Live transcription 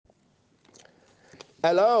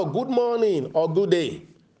Hello, good morning or good day.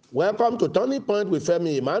 Welcome to Turning Point with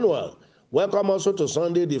Femi Emmanuel. Welcome also to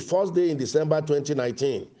Sunday, the first day in December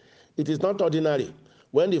 2019. It is not ordinary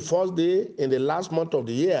when the first day in the last month of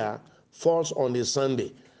the year falls on a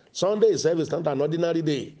Sunday. Sunday itself is not an ordinary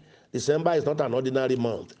day. December is not an ordinary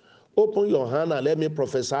month. Open your hand and let me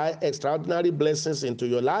prophesy extraordinary blessings into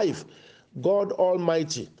your life. God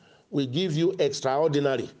Almighty will give you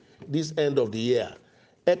extraordinary this end of the year.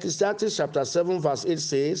 Ecclesiastes chapter 7 verse 8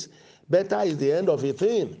 says, better is the end of a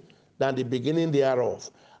thing than the beginning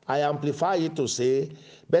thereof. I amplify it to say,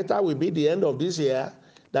 better will be the end of this year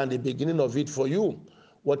than the beginning of it for you.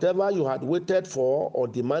 Whatever you had waited for or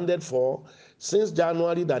demanded for since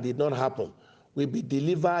January that did not happen will be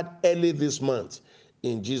delivered early this month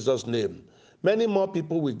in Jesus' name. Many more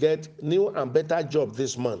people will get new and better jobs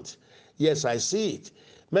this month. Yes, I see it.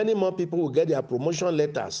 Many more people will get their promotion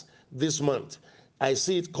letters this month. I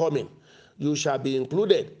see it coming. You shall be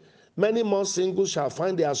included. Many more singles shall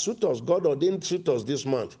find their suitors, God ordained suitors this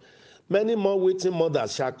month. Many more waiting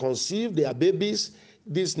mothers shall conceive their babies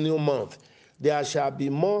this new month. There shall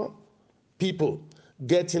be more people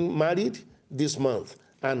getting married this month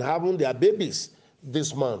and having their babies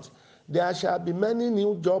this month. There shall be many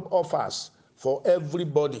new job offers for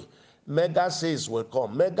everybody. Mega sales will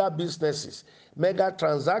come, mega businesses, mega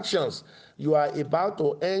transactions. You are about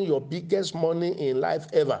to earn your biggest money in life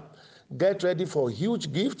ever. Get ready for a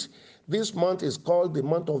huge gift. This month is called the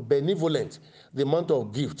month of benevolence, the month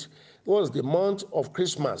of gift. It was the month of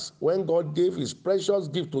Christmas when God gave his precious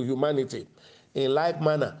gift to humanity. In like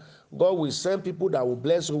manner, God will send people that will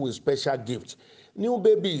bless you with special gifts. New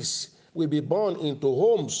babies will be born into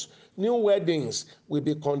homes. New weddings will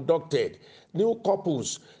be conducted. New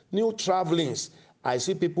couples, new travelings. I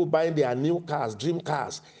see people buying their new cars, dream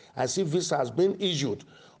cars. I see visas being issued.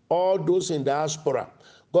 All those in diaspora,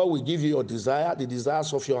 God will give you your desire, the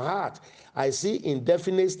desires of your heart. I see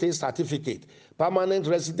indefinite stay certificate, permanent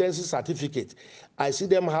residency certificate. I see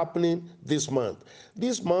them happening this month.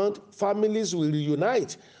 This month, families will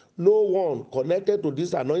reunite. No one connected to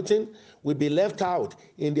this anointing will be left out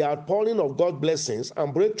in the outpouring of God's blessings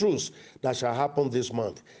and breakthroughs that shall happen this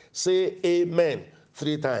month. Say amen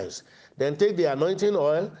 3 times. Then take the anointing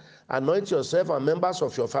oil, anoint yourself and members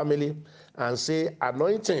of your family, and say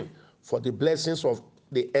anointing for the blessings of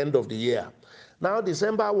the end of the year. Now,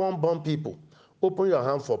 December 1 born people, open your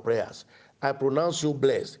hand for prayers. I pronounce you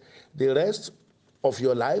blessed. The rest of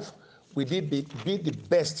your life will be the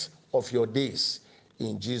best of your days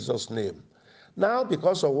in Jesus' name. Now,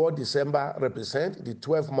 because of what December represents, the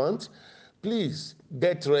 12th month, please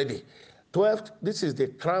get ready. 12th, this is the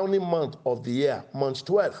crowning month of the year, month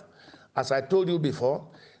 12. As I told you before,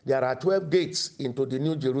 there are 12 gates into the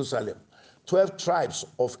New Jerusalem, 12 tribes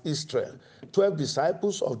of Israel, 12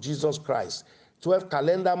 disciples of Jesus Christ, 12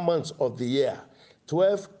 calendar months of the year.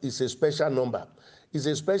 12 is a special number. It's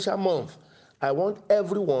a special month. I want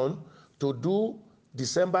everyone to do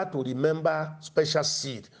December to remember special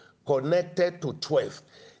seed connected to 12.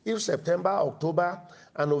 If September, October,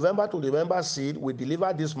 and November to remember seed will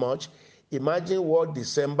deliver this much, imagine what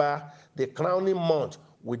December, the crowning month,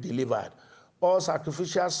 will deliver. All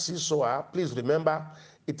sacrificial seed sower, please remember,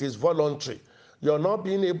 it is voluntary. You're not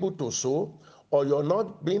being able to sow or you're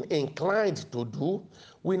not being inclined to do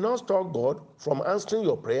will not stop God from answering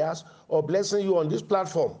your prayers or blessing you on this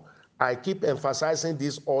platform. I keep emphasizing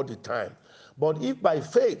this all the time. But if by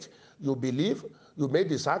faith you believe, you made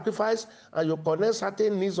the sacrifice, and you connect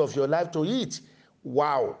certain needs of your life to it,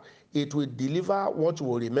 wow, it will deliver what you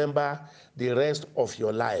will remember the rest of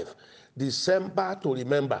your life. December to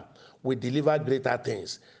remember will deliver greater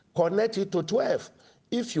things. Connect it to 12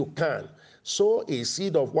 if you can. Sow a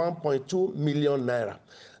seed of 1.2 million naira.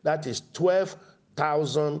 That is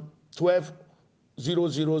 12,000,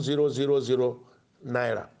 12,000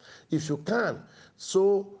 naira. If you can,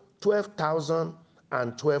 sow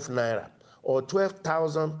 12,012 naira, or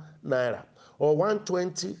 12,000 naira, or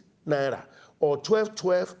 120 naira, or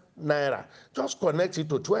 1212 naira. Just connect it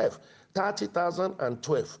to 12.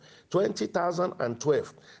 30,012,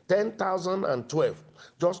 20,012, 10,012.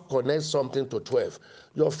 Just connect something to 12.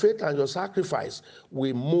 Your faith and your sacrifice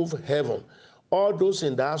will move heaven. All those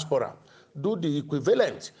in diaspora, do the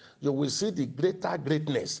equivalent. You will see the greater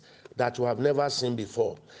greatness that you have never seen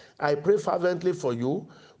before. I pray fervently for you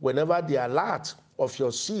whenever the alert of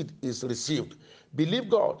your seed is received. Believe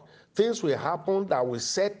God, things will happen that will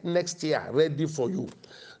set next year ready for you.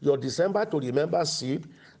 Your December to remember seed,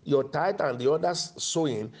 your tithe and the other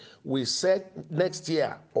sowing will set next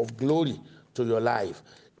year of glory to your life.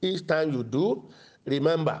 Each time you do,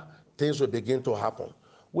 remember, things will begin to happen.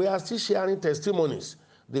 We are still sharing testimonies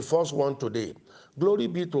the first one today. Glory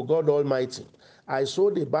be to God Almighty. I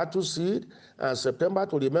sowed a battle seed and September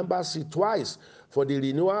to remember seed twice for the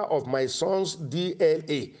renewal of my son's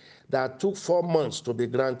DLA that took 4 months to be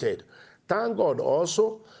granted. Thank God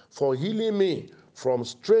also for healing me from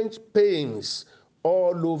strange pains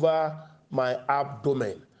all over my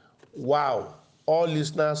abdomen. Wow. All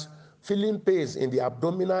listeners, feeling pains in the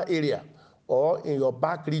abdominal area or in your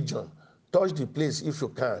back region, touch the place if you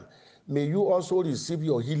can. May you also receive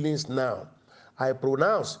your healings now. I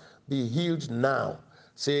pronounce, be healed now.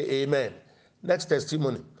 Say amen. Next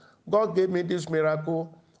testimony. God gave me this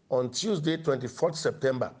miracle on Tuesday, 24th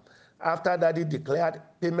September, after Daddy declared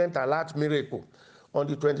payment alert miracle. On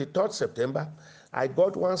the 23rd September, I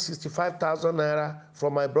got 165,000 naira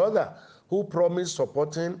from my brother who promised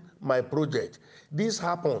supporting my project. This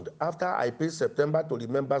happened after I paid September to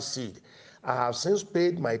remember seed. I have since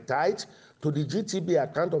paid my tithe to the GTB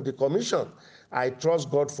account of the commission. I trust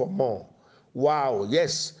God for more. Wow,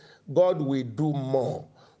 yes, God will do more.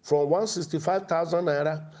 From 165,000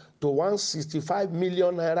 naira to 165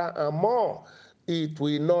 million naira and more. It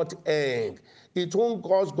will not end. It won't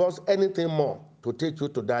cost God anything more to take you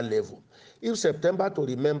to that level. If September to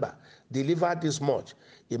remember deliver this much,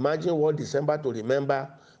 imagine what December to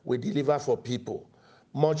remember will deliver for people.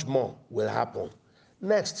 Much more will happen.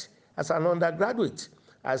 Next, as an undergraduate,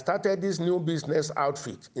 I started this new business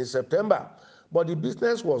outfit in September, but the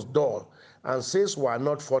business was dull and sales were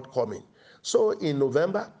not forthcoming. So in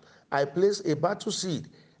November, I placed a battle seed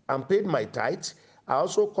and paid my tithe. I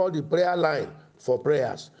also called the prayer line for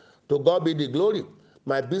prayers. To God be the glory.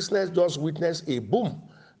 My business just witnessed a boom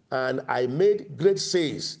and I made great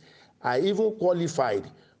sales. I even qualified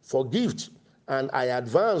for gift and I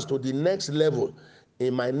advanced to the next level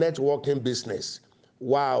in my networking business.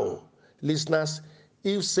 Wow. Listeners,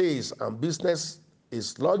 if sales and business is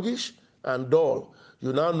sluggish and dull,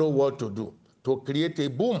 you now know what to do. To create a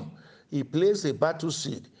boom, he placed a battle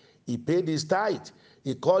seed. He paid his tithe.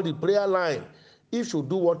 He called the prayer line. If you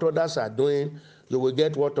do what others are doing, you will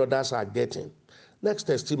get what others are getting. Next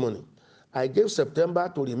testimony. I gave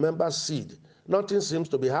September to remember seed. Nothing seems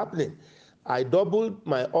to be happening. I doubled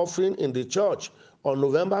my offering in the church on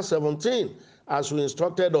November 17 as you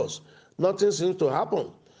instructed us. Nothing seems to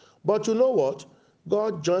happen. But you know what?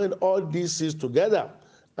 God joined all these seeds together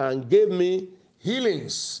and gave me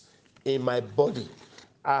healings in my body.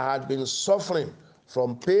 I had been suffering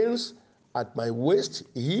from pains at my waist,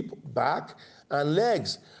 hip, back, and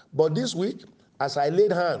legs. But this week, as I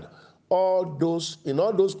laid hand, in all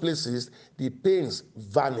those places, the pains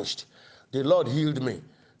vanished. The Lord healed me.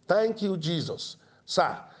 Thank you, Jesus.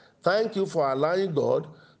 Sir, thank you for allowing God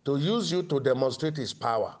to use you to demonstrate his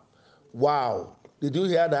power. Wow. Did you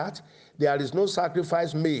hear that? There is no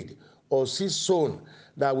sacrifice made or seed sown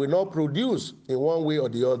that will not produce in one way or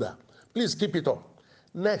the other. Please keep it up.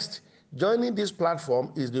 Next, joining this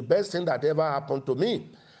platform is the best thing that ever happened to me.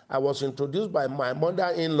 I was introduced by my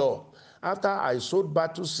mother-in-law after I sowed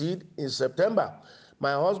battle seed in September.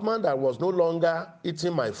 My husband that was no longer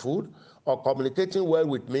eating my food or communicating well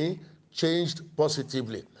with me changed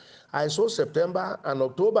positively. I sowed September and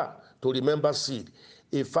October to remember seed.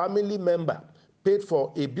 A family member paid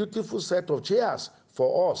for a beautiful set of chairs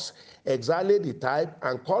for us, exactly the type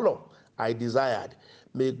and color I desired.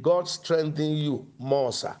 May God strengthen you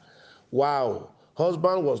more, sir. Wow.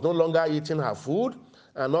 Husband was no longer eating her food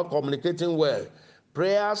and not communicating well.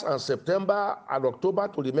 Prayers and September and October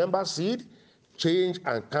to remember seed changed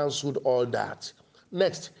and cancelled all that.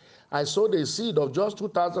 Next, I sowed a seed of just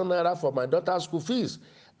 2,000 naira for my daughter's school fees.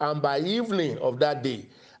 And by evening of that day,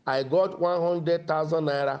 I got 100,000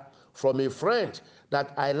 naira from a friend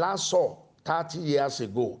that I last saw 30 years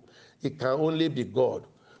ago. It can only be God.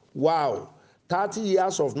 Wow. 30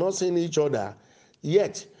 years of not seeing each other,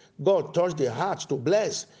 yet God touched the heart to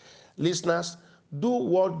bless. Listeners, do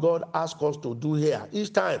what God asks us to do here.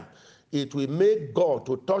 Each time, it will make God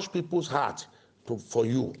to touch people's heart for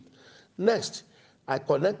you. Next, I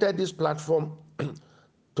connected this platform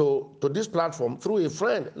to this platform through a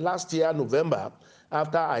friend last year, November,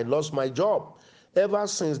 after I lost my job. Ever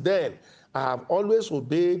since then, I have always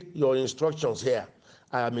obeyed your instructions here.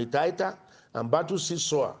 I am a tither and battle seed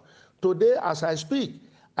sower. Today, as I speak,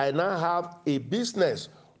 I now have a business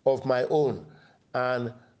of my own,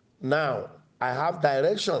 and now I have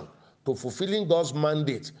direction to fulfilling God's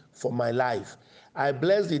mandate for my life. I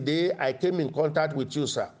bless the day I came in contact with you,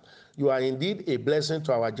 sir. You are indeed a blessing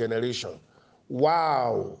to our generation.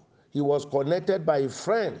 Wow. He was connected by a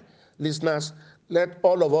friend. Listeners, let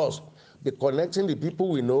all of us be connecting the people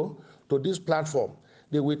we know to this platform.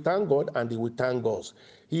 They will thank God and they will thank us.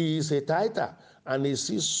 He is a tither and a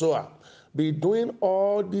seed sower. Be doing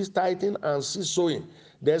all this tithing and seed sowing.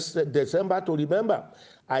 There's December to remember.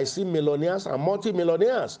 I see millionaires and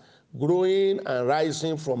multi-millionaires growing and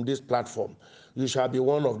rising from this platform. You shall be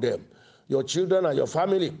one of them. Your children and your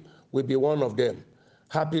family will be one of them.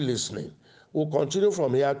 Happy listening. We'll continue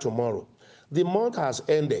from here tomorrow. The month has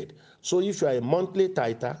ended. So if you are a monthly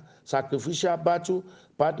tither, sacrificial battle,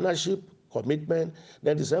 partnership, commitment,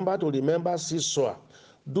 then December to remember seed sower.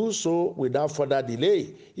 Do so without further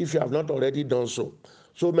delay if you have not already done so.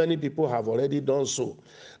 So many people have already done so.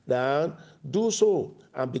 Then do so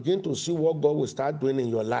and begin to see what God will start doing in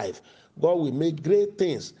your life. God will make great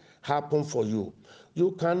things happen for you.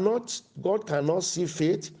 God cannot see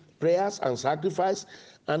faith, prayers, and sacrifice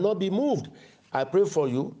and not be moved. I pray for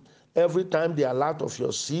you every time the alert of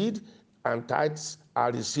your seed and tithes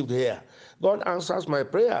are received here. God answers my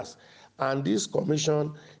prayers, and this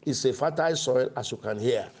commission is a fertile soil, as you can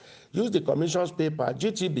hear. Use the commission's paper,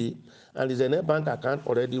 GTB, and there's a net bank account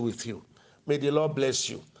already with you. May the Lord bless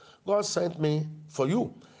you. God sent me for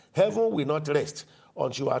you. Heaven will not rest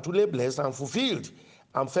until you are truly blessed and fulfilled.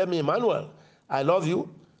 I'm Femi Emmanuel. I love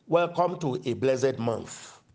you. Welcome to a blessed month.